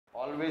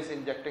always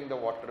injecting the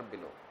water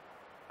below.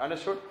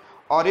 Understood?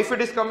 Or if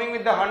it is coming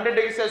with the 100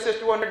 degrees Celsius,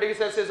 200 degrees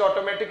Celsius,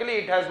 automatically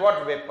it has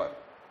what? Vapor.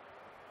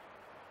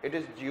 It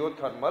is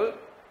geothermal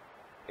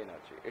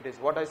energy. It is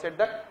what I said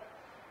that.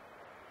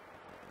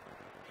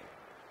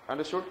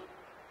 Understood?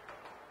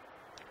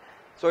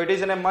 So it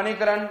is in a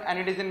Manikaran and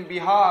it is in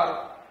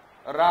Bihar,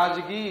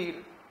 Rajgir,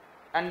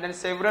 and then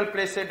several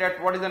places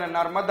at what is in a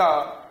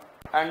Narmada,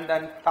 and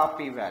then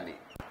Tapi Valley,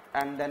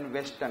 and then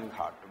Western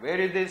Ghat. Where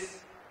is this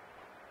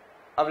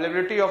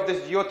availability of this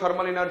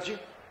geothermal energy?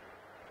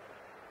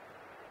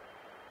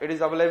 It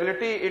is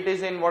availability, it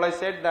is in what I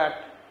said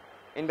that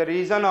in the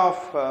region of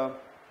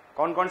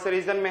कौन से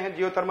region में है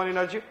geothermal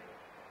energy?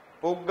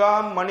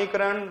 Pugga,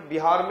 Manikaran,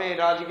 Bihar में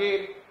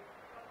Rajgir,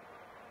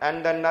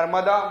 and then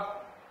Narmada,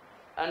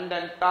 and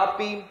then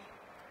Tapi,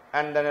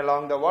 and then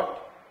along the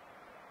what?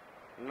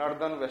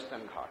 Northern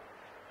Western Ghat.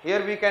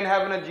 Here we can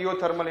have a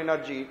geothermal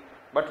energy,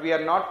 but we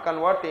are not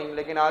converting.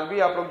 लेकिन आज भी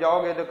आप लोग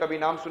जाओगे तो कभी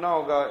नाम सुना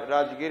होगा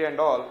Rajgir and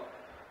all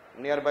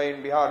nearby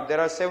in Bihar.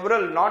 There are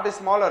several, not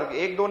smaller.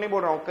 एक दो नहीं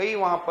बोल रहा हूँ, कई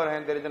वहाँ पर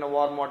हैं. There is a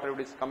warm water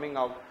which is coming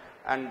out,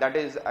 and that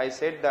is I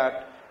said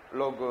that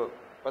लोग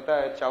पता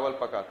है चावल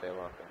पकाते हैं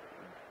वहाँ पे,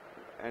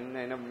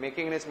 and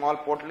making a small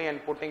potli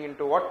and putting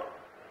into what?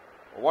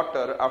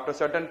 Water. After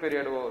certain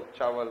period वो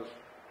चावल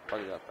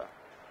पक जाता है.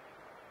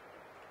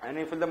 And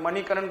if the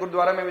Manikaran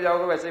gurdwara में भी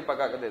जाओगे वैसे ही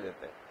पका के दे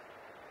देते हैं,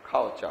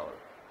 खाओ चावल.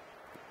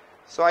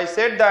 So I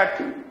said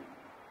that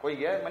कोई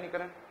गया है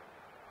Manikaran?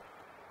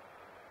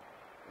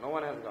 No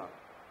one has gone.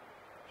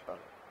 Sure.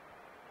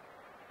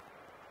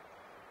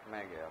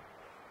 मैं गया.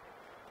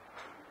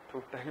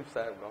 2 times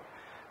I have gone.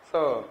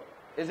 So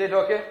is it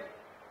okay?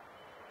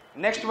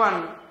 Next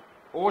one,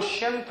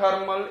 ocean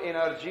thermal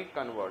energy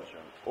conversion.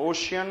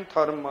 Ocean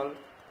thermal.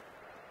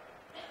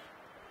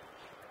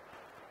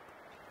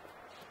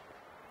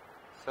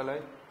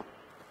 चले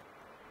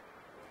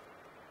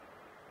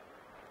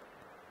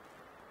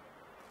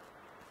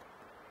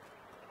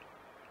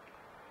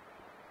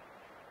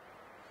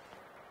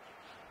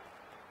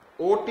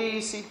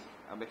OTEC,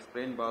 अब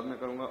एक्सप्लेन बाद में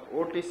करूंगा.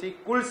 OTC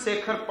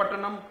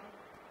कुलशेखरपट्टनम,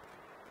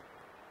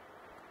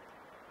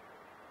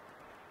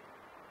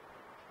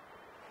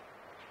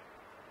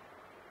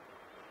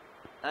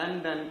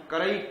 and then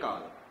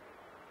Karaikal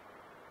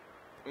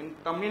in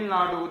Tamil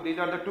Nadu. These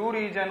are the two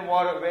regions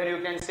where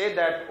you can say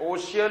that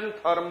ocean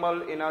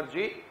thermal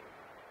energy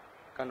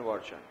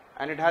conversion,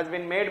 and it has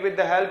been made with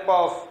the help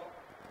of,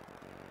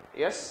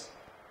 yes,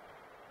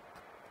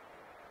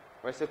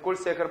 वैसे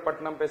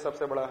कुलशेखरपट्टनम पे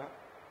सबसे बड़ा है,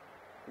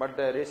 but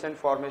the recent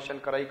formation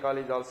Karaikal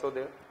is also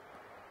there.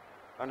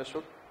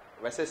 Understood?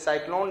 वैसे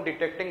cyclone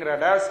detecting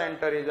radar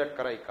center is at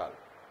Karaikal.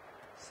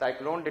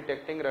 Cyclone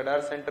detecting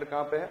radar center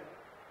कहाँ पे है?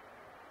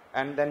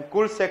 And then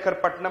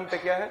कुलशेखरपट्टनम पे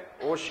क्या है?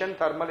 Ocean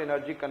thermal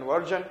energy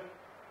conversion.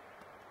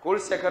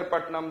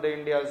 कुलशेखरपट्टनम, the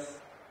India's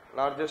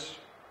largest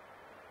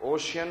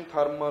ocean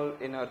thermal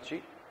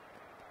energy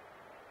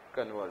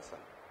conversion.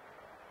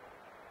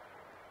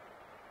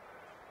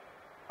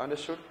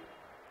 Understood?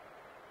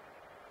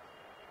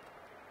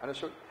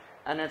 Understood?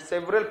 And at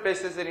several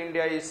places in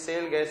India,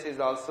 shale gas is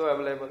also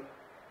available.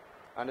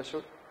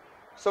 Understood?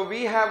 So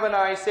we have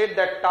I said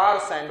that tar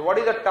sand. What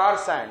is a tar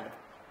sand?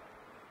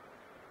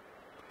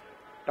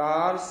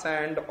 Tar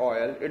sand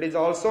oil. It is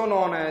also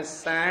known as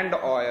sand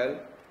oil.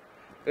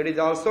 It is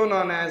also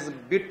known as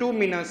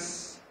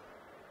bituminous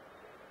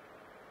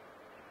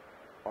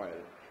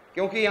oil.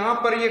 क्योंकि यहाँ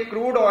पर ये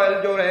crude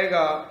oil जो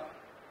रहेगा,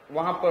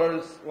 वहाँ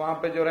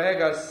पे जो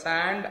रहेगा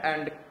sand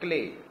and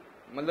clay,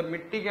 मतलब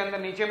मिट्टी के अंदर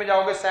नीचे में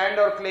जाओगे sand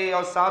और clay,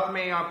 और साथ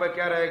में यहाँ पर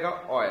क्या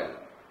रहेगा? Oil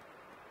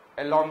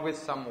along with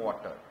some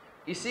water.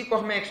 इसी को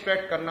हमें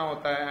extract करना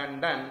होता है,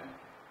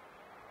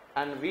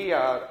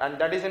 and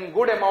that is in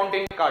good amount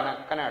in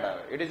Canada.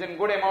 It is in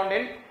good amount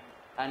in,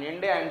 and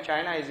India and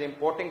China is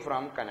importing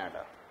from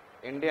Canada.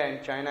 India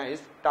and China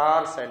is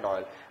tar sand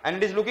oil, and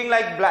it is looking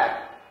like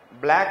black.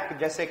 Black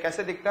जैसे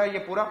कैसे दिखता है ये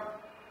पूरा?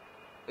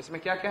 इसमें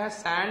क्या क्या है?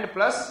 Sand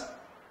plus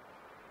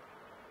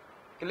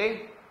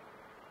clay,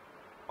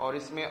 और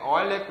इसमें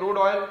oil है, crude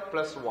oil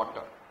plus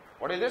water.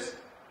 What is this?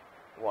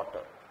 Water.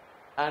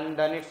 And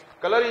then its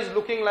color is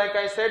looking like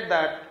I said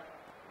that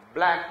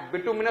black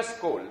bituminous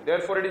coal.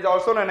 Therefore, it is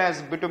also known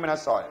as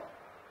bituminous oil.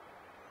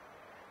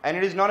 And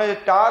it is known as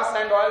tar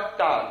sand oil,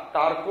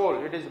 tar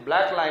coal. It is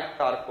black like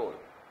tar coal.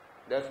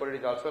 Therefore, it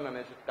is also known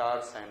as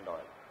tar sand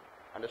oil.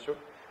 Understood?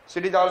 So,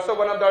 it is also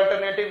one of the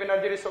alternative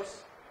energy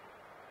resource.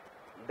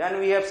 Then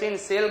we have seen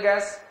shale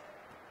gas.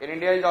 In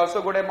India is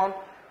also good amount.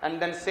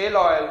 And then shale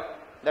oil,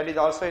 that is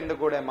also in the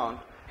good amount.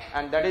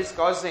 And that is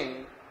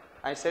causing,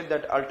 I said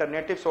that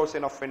alternative source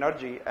of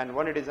energy. And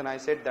one it is, and I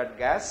said that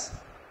gas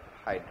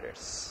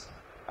hydrates.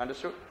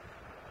 Understood?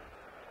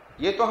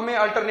 ये तो हमें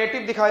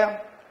alternative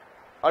दिखाया.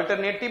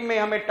 Alternative में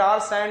हमें टार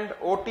sand,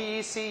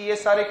 OTEC, ये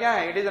सारे क्या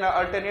हैं? It is an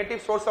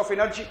alternative source of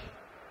energy.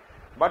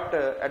 But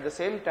at the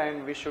same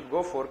time, we should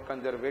go for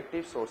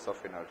conservative source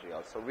of energy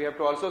also. We have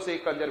to also say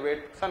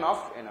conservation of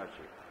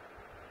energy.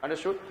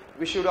 Understood?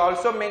 We should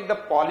also make the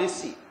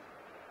policy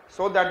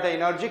so that the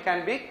energy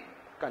can be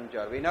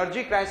conserve,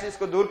 energy crisis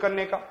को दूर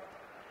करने का.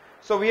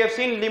 So we have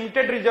seen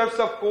limited reserves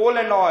of coal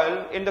and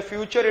oil. In the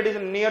future it is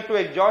near to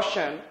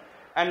exhaustion.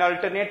 An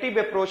alternative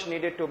approach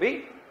needed to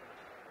be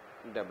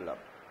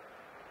developed.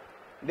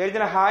 There is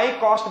a high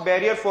cost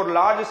barrier for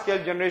large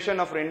scale generation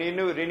of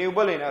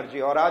renewable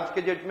energy. और आज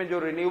के date में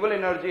जो renewable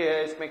energy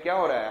है इसमें क्या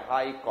हो रहा है?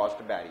 High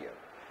cost barrier.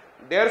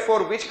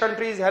 Therefore, which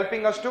country is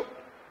helping us to?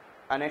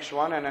 Annex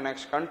 1 and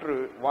Annex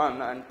country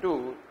 1 and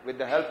 2 with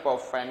the help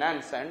of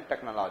finance and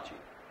technology.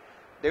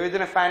 There is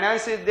a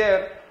finance is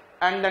there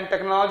and then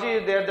technology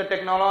is there. The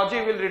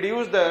technology will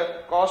reduce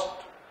the cost,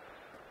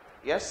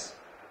 yes,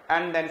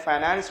 and then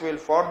finance will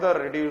further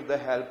reduce the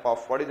help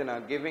of what is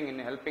giving in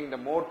helping the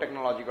more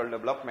technological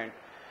development.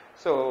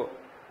 So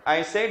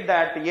I said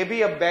that ये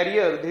भी अब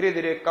barrier धीरे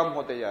धीरे कम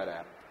होते जा रहा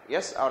है.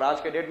 Yes, और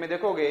आज के डेट में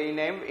देखोगे in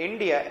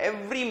India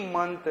every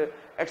month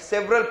at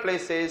several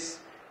places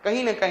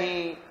कहीं न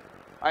कहीं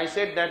I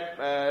said that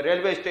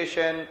railway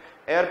station,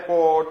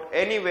 airport,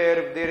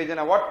 anywhere there is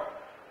a what?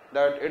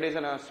 That it is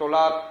a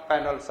solar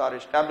panels are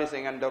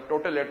establishing and the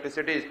total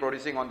electricity is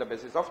producing on the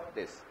basis of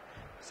this.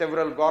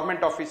 Several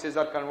government offices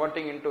are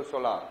converting into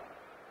solar,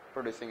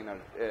 producing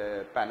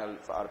panels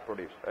are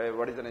produced.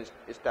 What is an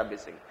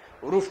establishing?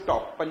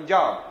 Rooftop,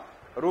 Punjab,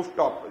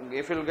 rooftop.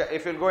 If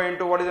you'll go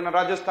into what is in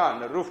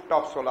Rajasthan,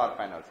 rooftop solar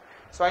panels.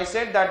 So I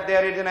said that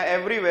there is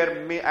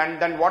everywhere,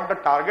 and then what the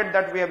target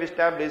that we have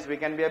established, we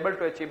can be able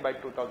to achieve by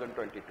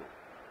 2022.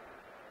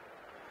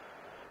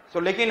 So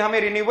लेकिन हमें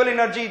renewable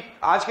energy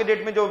आज के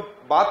date में जो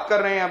बात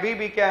कर रहे हैं अभी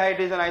भी क्या है? It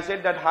is I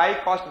said that high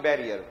cost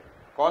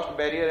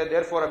barrier है,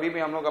 देयरफॉर अभी भी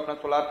हम लोग अपना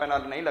सोलर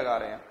पैनल नहीं लगा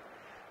रहे हैं.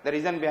 The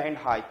reason behind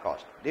high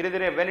cost. धीरे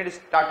धीरे when it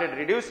started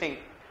reducing,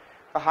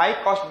 the high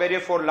cost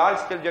barrier for large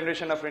scale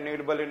generation of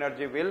renewable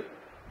energy will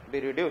be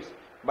reduce,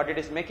 but it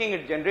is making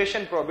it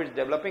generation प्रोबिट्स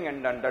developing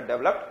and under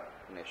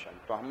developed nation.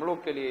 तो हम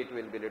लोग के लिए it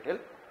will be little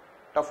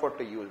tougher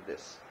to use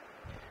this.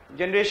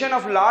 Generation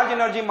of large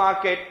energy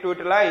market to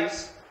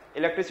utilise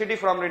electricity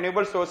from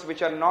renewable source which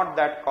are not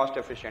that cost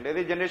efficient. There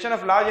is generation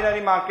of large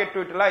energy market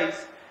to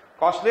utilize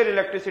costlier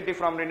electricity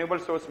from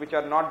renewable source which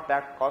are not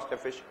that cost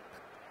efficient.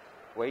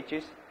 वही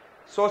चीज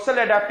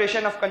social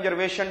adaptation of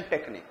conservation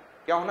technique.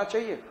 क्या होना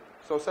चाहिए?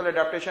 social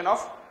adaptation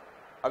of,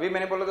 अभी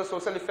मैंने बोला था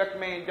social effect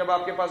में जब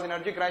आपके पास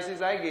energy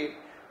crisis आएगी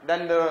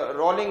then the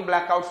rolling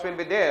blackouts will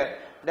be there.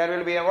 There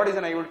will be a, what is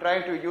an, you will try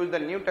to use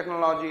the new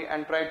technology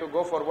and try to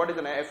go for what is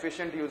an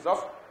efficient use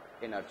of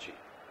energy.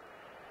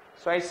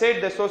 So I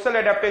said the social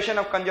adaptation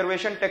of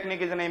conservation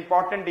technique is an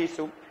important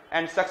issue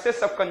and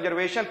success of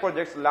conservation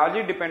projects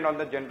largely depend on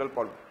the general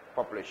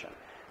population.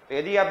 तो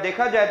यदि आप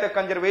देखा जाए तो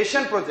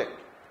conservation project,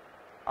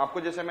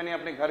 आपको जैसे मैंने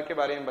अपने घर के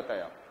बारे में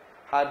बताया,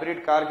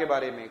 हाइब्रिड कार के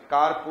बारे में,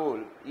 कार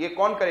पूल, ये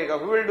कौन करेगा?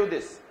 Who will do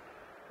this?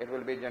 It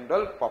will be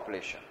general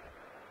population.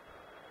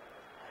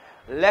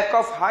 Lack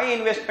of high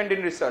investment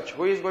in research,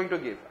 who is going to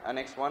give?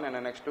 Annex 1 and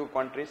Annex 2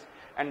 countries,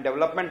 and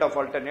development of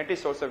alternative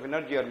source of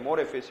energy or more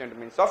efficient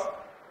means of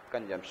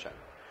consumption.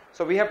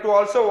 So we have to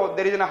also,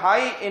 there is a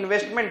high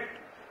investment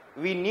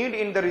we need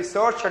in the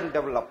research and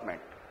development,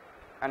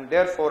 and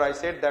therefore I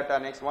said that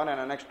Annex 1 and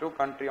Annex 2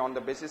 country on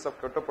the basis of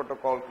Kyoto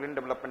Protocol clean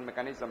development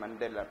mechanism, and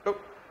they'll have to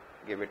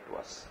give it to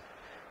us.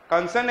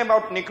 Concern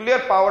about nuclear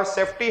power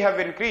safety have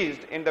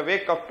increased in the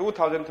wake of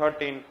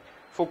 2013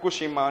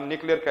 Fukushima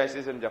nuclear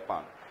crisis in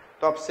Japan.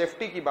 तो अब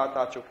safety की बात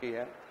आ चुकी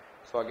है.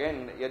 So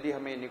again, यदि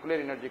हमें nuclear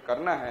energy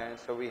करना है,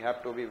 so we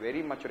have to be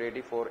very much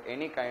ready for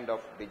any kind of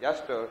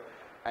disaster,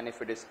 and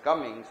if it is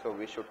coming, so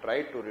we should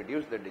try to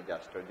reduce the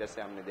disaster.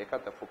 जैसे हमने देखा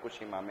था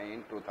फुकुशिमा में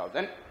in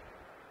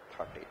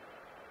 2013.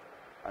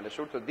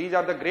 Understood? So these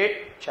are the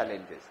great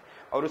challenges.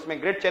 और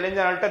उसमें great challenge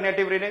and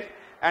alternative readiness,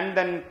 and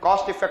then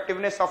cost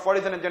effectiveness of what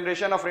is the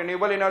generation of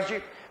renewable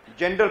energy,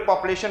 general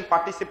population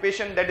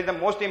participation, that is the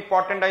most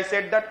important. I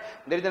said that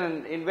there is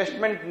an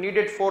investment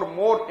needed for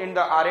more in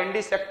the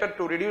R&D sector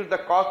to reduce the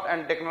cost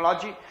and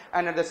technology,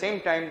 and at the same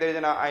time there is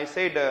an I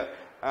said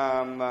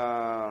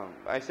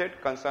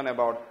concern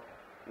about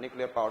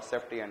nuclear power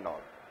safety and all.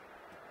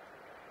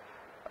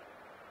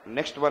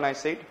 Next one I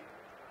said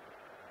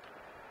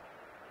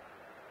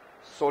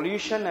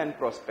solution and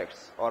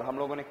prospects, और हम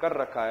लोगों ने कर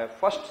रखा है.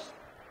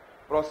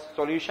 First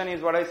solution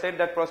is what I said,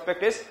 that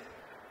prospect is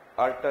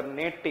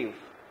alternative,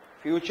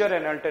 future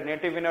and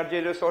alternative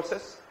energy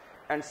resources,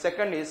 and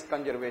second is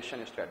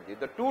conservation strategy.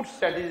 The two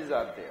strategies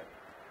are there.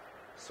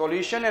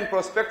 Solution and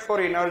prospect for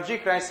energy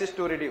crisis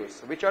to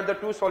reduce. Which are the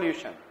two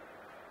solutions?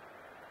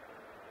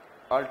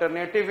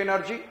 Alternative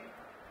energy,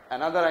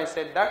 another I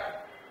said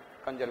that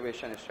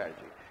conservation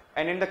strategy.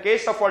 And in the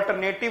case of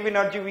alternative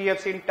energy, we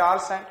have seen tar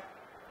sand,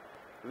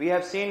 we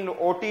have seen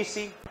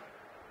OTC,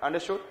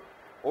 understood?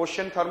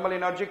 Ocean thermal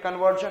energy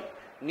conversion.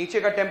 नीचे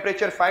का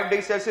temperature 5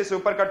 degree Celsius,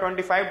 ऊपर का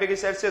 25 degree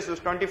Celsius,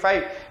 उस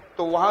 25,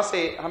 तो वहां से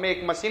हमें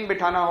एक मशीन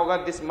बिठाना होगा.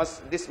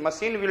 This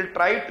machine will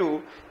try to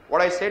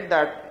what I said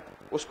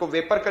that उसको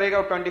वेपर करेगा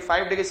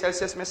 25 डिग्री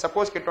सेल्सियस में.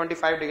 सपोज कि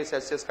 25 डिग्री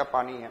सेल्सियस का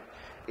पानी है,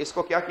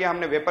 इसको क्या किया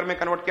हमने, वेपर में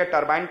कन्वर्ट किया,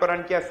 टरबाइन पर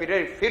रन किया,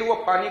 फिर वो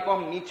पानी को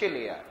हम नीचे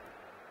ले आए.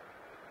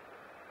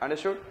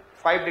 अंडरस्टूड?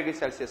 5 डिग्री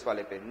सेल्सियस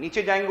वाले पे,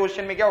 नीचे जाएंगे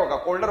ओशन में क्या होगा,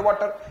 colder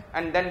water,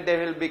 and then they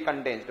will be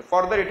condensed,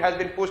 further it has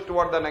been pushed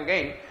toward then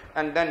again,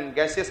 and then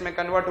gases में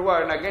कन्वर्ट हुआ,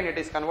 and again it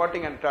is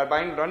converting and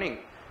turbine running.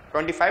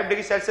 25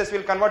 degree Celsius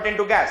will convert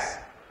into gas,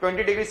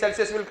 20 degree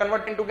Celsius will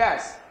convert into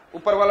gas,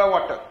 ऊपर वाला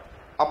water,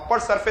 upper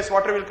surface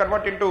water will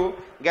convert into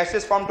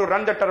gases form to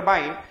run the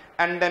turbine,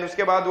 and then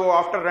उसके बाद वो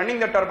after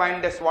running the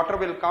turbine this water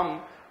will come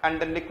and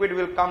the liquid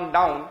will come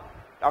down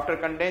after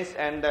condense,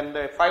 and then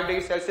 5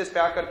 degree Celsius पे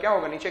आकर क्या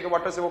होगा, नीचे के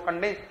water से वो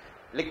कंडेंस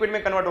लिक्विड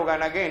में कन्वर्ट होगा,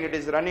 and again it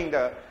is running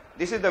the,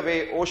 this is the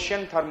way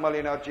ocean thermal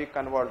energy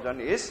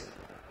conversion is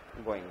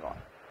going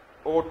on,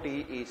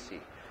 OTEC.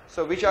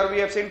 So which are we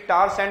have seen,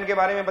 tar sand के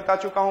बारे में बता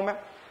चुका हूं मैं,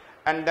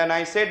 and then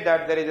I said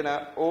that there is an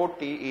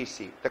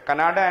OTEC. The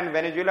Canada and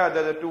Venezuela,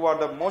 the two are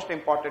the most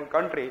important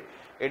country.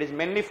 It is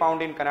mainly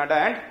found in Canada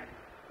and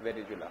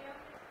Venezuela.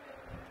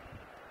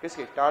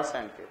 किसके, tar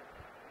sand के,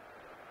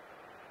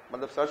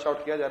 मतलब सर्च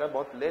आउट किया जा रहा है,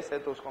 बहुत less है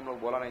तो उसको हम लोग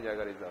बोला नहीं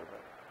जाएगा रिजर्व है.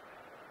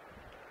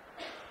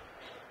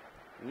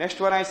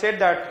 Next one I said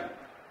that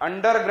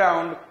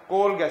underground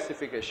coal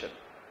gasification.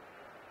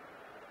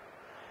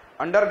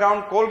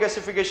 Underground coal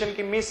gasification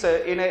की means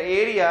in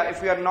area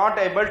if you are not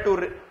able to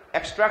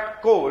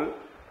extract कोल,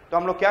 तो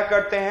हम लोग क्या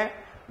करते हैं,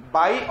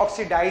 बाई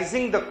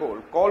ऑक्सीडाइजिंग द कोल,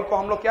 कोल को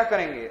हम लोग क्या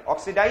करेंगे,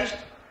 oxidised,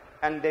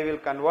 and they will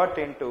convert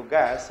into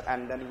gas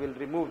and then will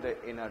remove the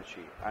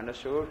energy.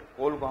 Understood?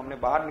 कोल को हमने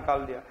बाहर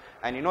निकाल दिया,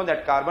 and you know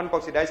that carbon को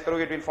ऑक्सीडाइज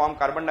करोगे it will form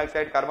carbon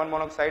dioxide, carbon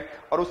monoxide,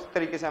 और उस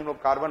तरीके से हम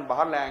लोग कार्बन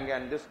बाहर लाएंगे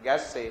and this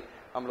गैस से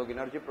हम लोग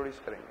एनर्जी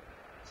प्रोड्यूस करेंगे.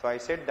 So I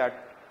said that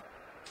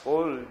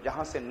कोल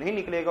जहां से नहीं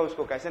निकलेगा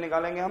उसको कैसे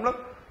निकालेंगे हम लोग,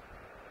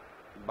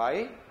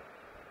 bye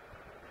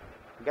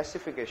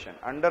gasification,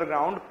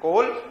 underground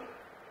coal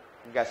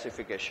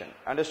gasification.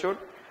 Understood?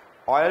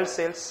 Oil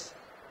sales,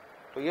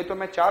 तो ये तो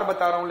मैं 4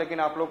 बता रहा हूं, लेकिन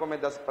आप लोगों को मैं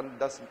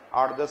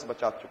 8-10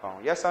 बचा चुका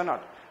हूं. यस और not?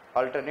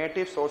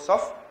 Alternative source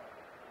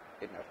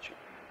of energy.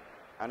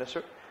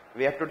 Understood?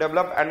 We have to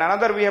develop, and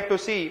another we have to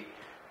C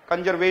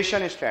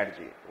conservation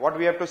strategy. What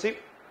we have to C?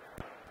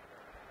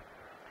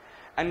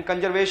 And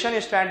conservation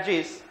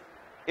strategies,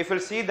 if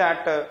you'll see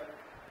that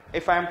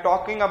if I am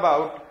talking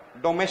about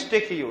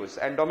domestic use,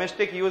 and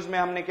domestic use में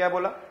हमने क्या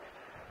बोला,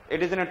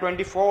 it is in a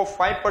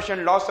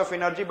 24-5% loss of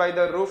energy by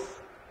the roof,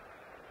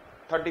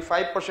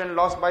 35%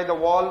 loss by the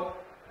wall,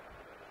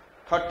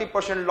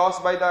 30% loss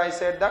by the, I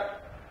said that,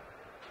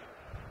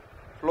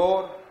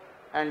 floor,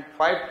 and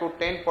 5 to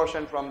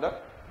 10% from the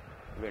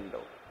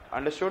window.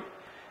 Understood?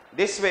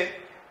 This way,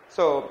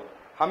 so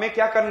हमें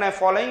क्या करना है,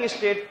 following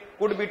step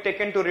could be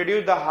taken to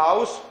reduce the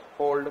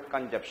household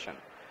consumption.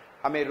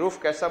 हमें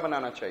roof कैसा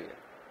बनाना चाहिए,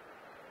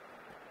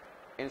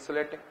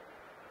 insulating,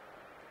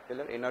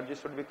 energy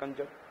should be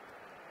conserve,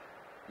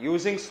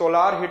 using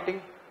solar heating,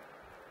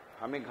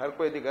 हमें घर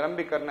को यदि गर्म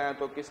भी करना है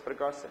तो किस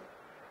प्रकार से,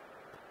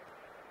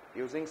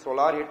 यूजिंग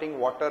सोलार हीटिंग,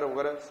 वाटर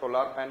वगैरह,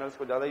 सोलार पैनल्स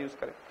को ज्यादा यूज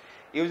करें,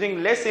 using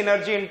less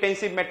energy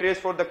intensive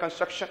materials for the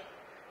construction,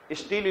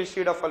 steel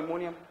instead of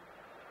aluminium.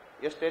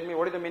 Yes, tell me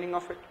what is the meaning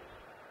of it,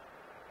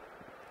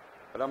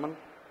 Raman,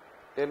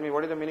 tell me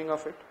what is the meaning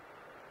of it.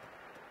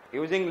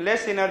 Using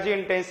less energy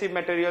intensive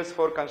materials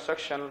for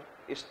construction,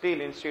 steel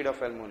instead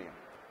of aluminum.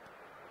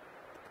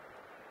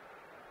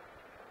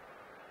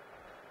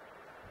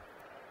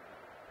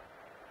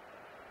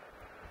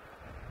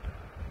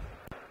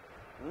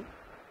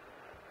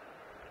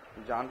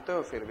 जानते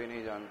हो, फिर भी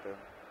नहीं जानते हो.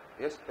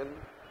 Yes, tell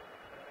me.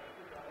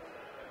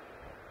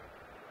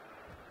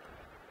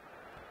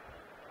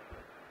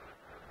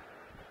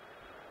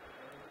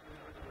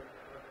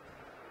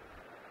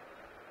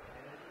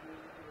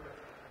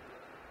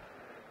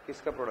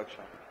 किसका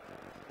production,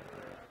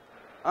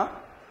 हाँ,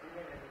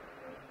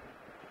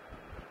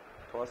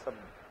 थोड़ा सा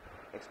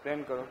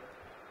एक्सप्लेन करो.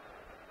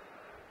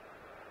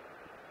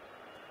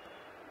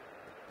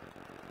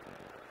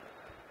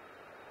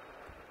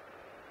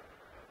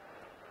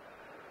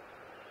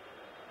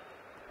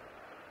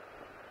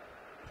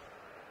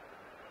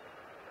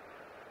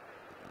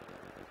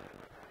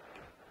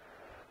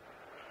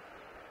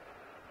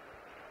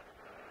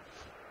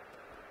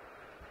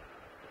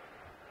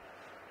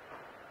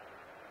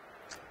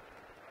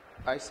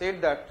 I said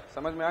that,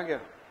 समझ में आ गया?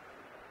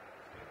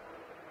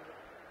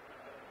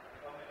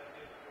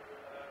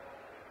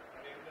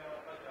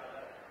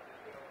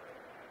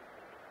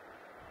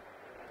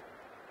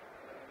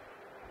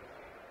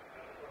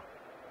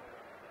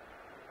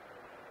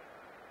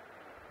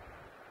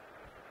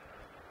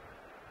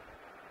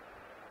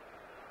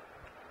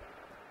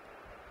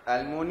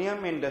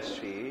 एल्युमिनियम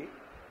इंडस्ट्री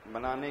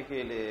बनाने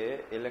के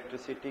लिए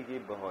इलेक्ट्रिसिटी की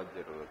बहुत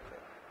जरूरत है.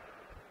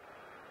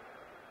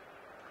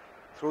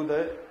 Through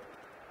the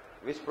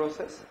which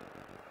process?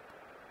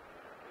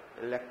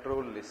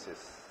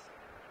 Electrolysis.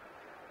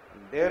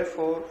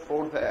 Therefore, for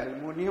the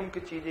aluminium की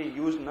चीजें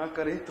यूज ना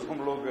करें तो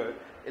हम लोग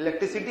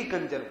इलेक्ट्रिसिटी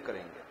कंजर्व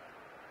करेंगे.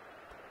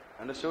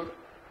 Understood?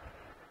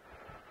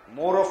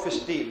 More of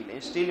steel,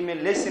 steel में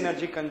लेस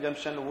एनर्जी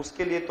कंजम्पशन,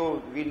 उसके लिए तो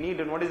we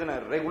need what is a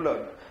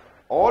regular,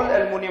 all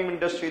aluminum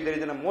industry there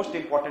is a most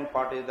important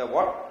part is the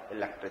what?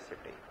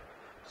 Electricity.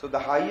 So the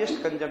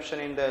highest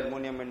consumption in the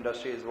aluminum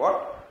industry is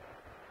what?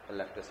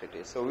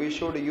 electricity. So we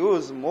should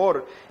use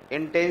more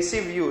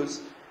intensive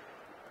use.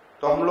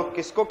 तो हम लोग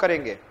किसको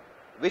करेंगे?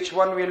 Which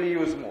one will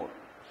use more?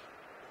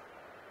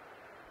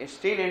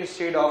 Steel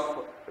instead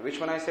of which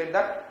one I said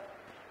that?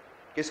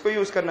 किसको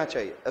use करना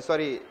चाहिए?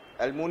 Sorry,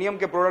 aluminium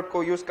के product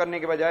को यूज करने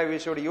के बजाय we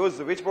should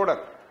use which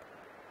product?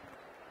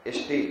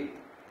 Steel.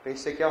 तो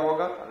इससे क्या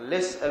होगा?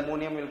 Less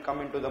aluminum will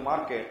come into the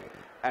market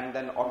and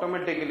then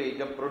automatically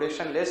जब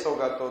production less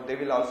होगा तो they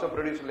will also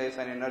produce less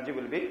and energy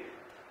will be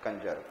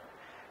conserved.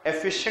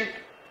 Efficient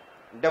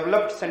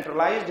developed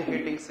centralized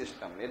heating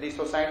system. यदि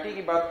society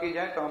की बात की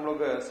जाए तो हम लोग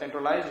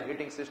centralized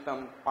heating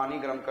system पानी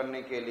गर्म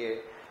करने के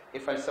लिए,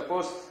 if I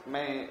suppose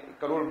मैं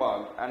Karol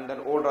Bagh and then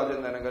old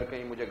Rajendra Nagar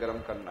कहीं मुझे गर्म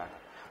करना है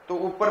तो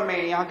ऊपर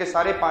में यहाँ के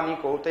सारे पानी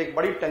को तो एक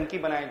बड़ी टंकी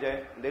बनाई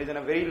जाए, there is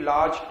a very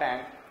large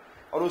tank,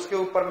 और उसके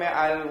ऊपर में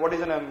I'll what is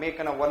gonna make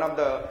one of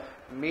the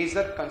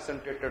major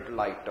concentrated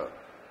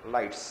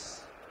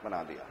lights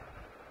बना दिया.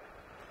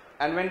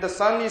 And when the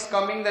sun is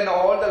coming, then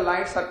all the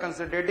lights are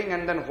concentrating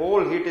and then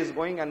whole heat is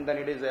going and then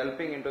it is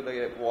helping into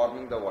the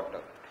warming the water.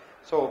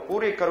 So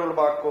पूरे करोल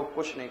बाग को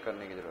कुछ नहीं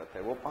करने की जरूरत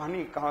है. वो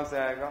पानी कहाँ से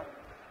आएगा?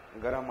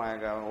 गर्म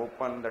आएगा.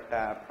 Open the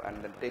tap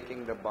and then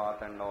taking the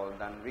bath and all,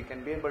 then we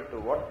can be able to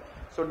what?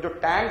 So the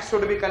tank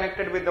should be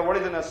connected with the what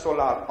is in a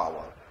solar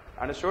power.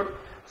 Understood?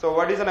 So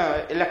what is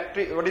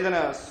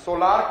a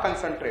solar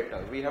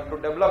concentrator? We have to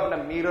develop a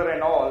mirror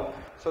and all.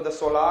 So the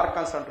solar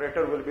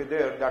concentrator will be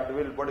there that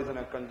will what is in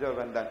a conserve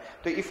and then.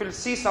 So if you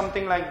see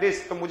something like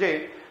this, तो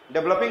मुझे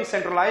developing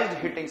centralized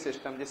heating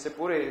system जिससे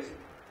पूरे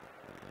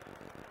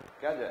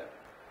क्या जाए?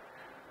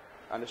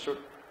 Understood?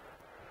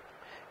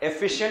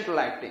 Efficient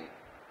lighting,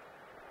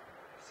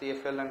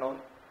 CFL and all.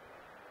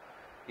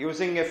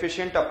 Using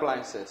efficient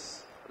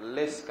appliances,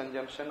 less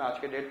consumption. आज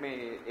के date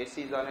में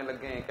ACs आने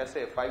लग गए हैं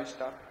कैसे? 5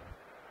 star.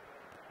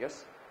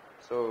 Yes.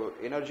 So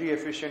energy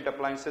efficient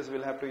appliances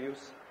will have to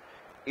use.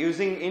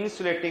 Using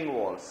insulating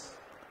walls,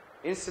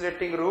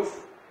 insulating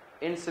roof,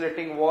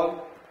 insulating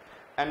wall,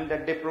 and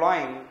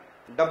deploying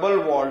double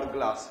walled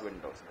glass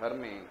windows. घर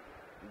में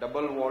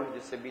double walled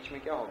जिससे बीच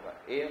में क्या होगा?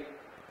 Air,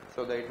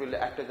 so that it will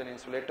act as an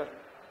insulator.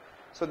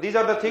 So these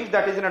are the things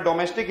that is in a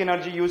domestic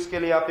energy use के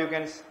लिए आप you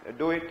can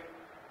do it.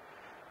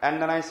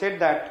 And then I said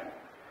that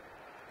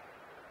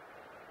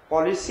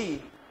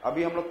policy,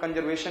 अभी हम लोग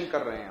conservation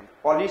कर रहे हैं.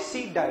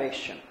 Policy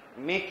direction,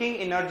 making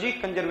energy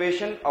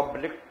conservation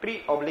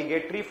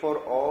obligatory for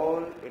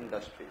all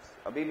industries.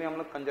 अभी भी हम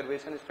लोग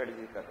conservation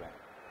strategy कर रहे हैं.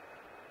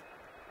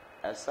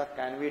 ऐसा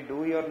can we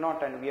do or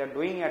not? And we are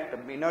doing it.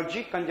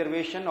 Energy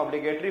conservation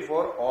obligatory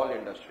for all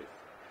industries.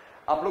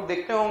 आप लोग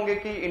देखते होंगे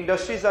कि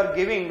industries are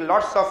giving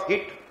lots of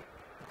heat.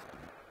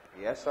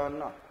 Yes or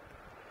no?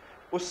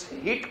 उस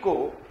heat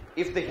को,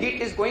 if the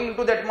heat is going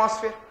into the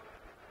atmosphere,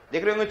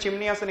 देख रहे होंगे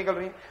चिमनियां से निकल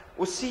रही हैं,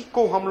 उसी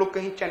को हम लोग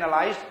कहीं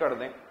channelized कर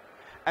दें,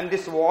 and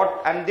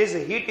this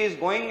heat is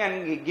going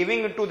and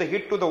giving to the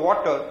heat to the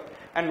water,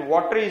 and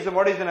water is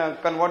what is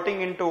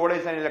converting into what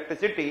is an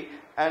electricity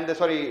and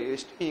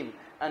steam,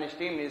 and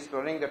steam is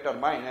running the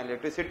turbine and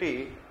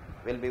electricity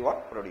will be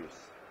what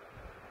produce.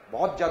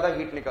 बहुत ज़्यादा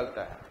heat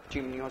निकलता है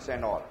चिमनियों से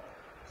and all,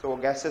 so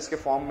gases के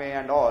form में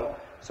and all,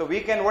 so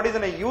we can what is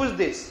use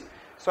this.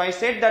 So I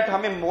said that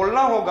हमें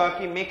बोलना होगा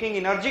कि making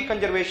energy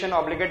conservation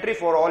obligatory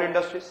for all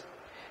industries,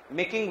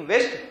 making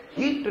waste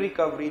heat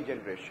recovery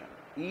generation,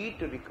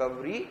 make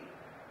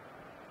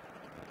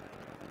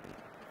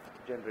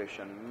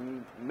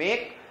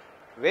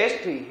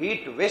waste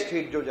heat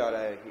जो जा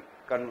रहा है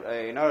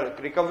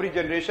recovery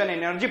generation,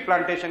 energy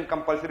plantation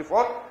compulsory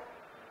for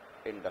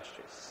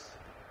industries,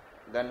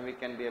 then we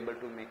can be able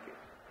to make it.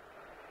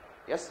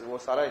 Yes, वो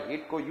सारा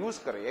heat को use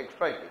करे,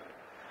 extra heat.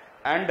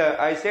 And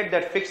I said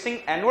that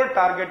fixing annual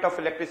target of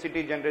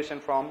electricity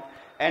generation from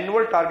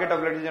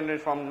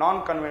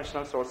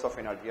non-conventional source of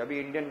energy. अभी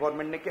Indian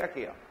government ने क्या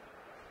किया?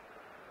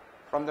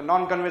 From the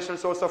non-conventional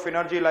source of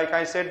energy, like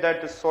I said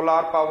that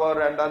solar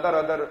power and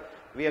other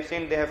we have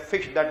seen they have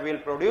fixed that will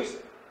produce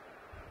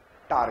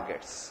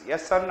targets.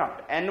 Yes or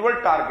not?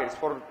 Annual targets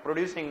for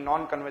producing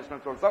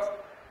non-conventional source of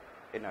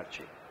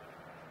energy.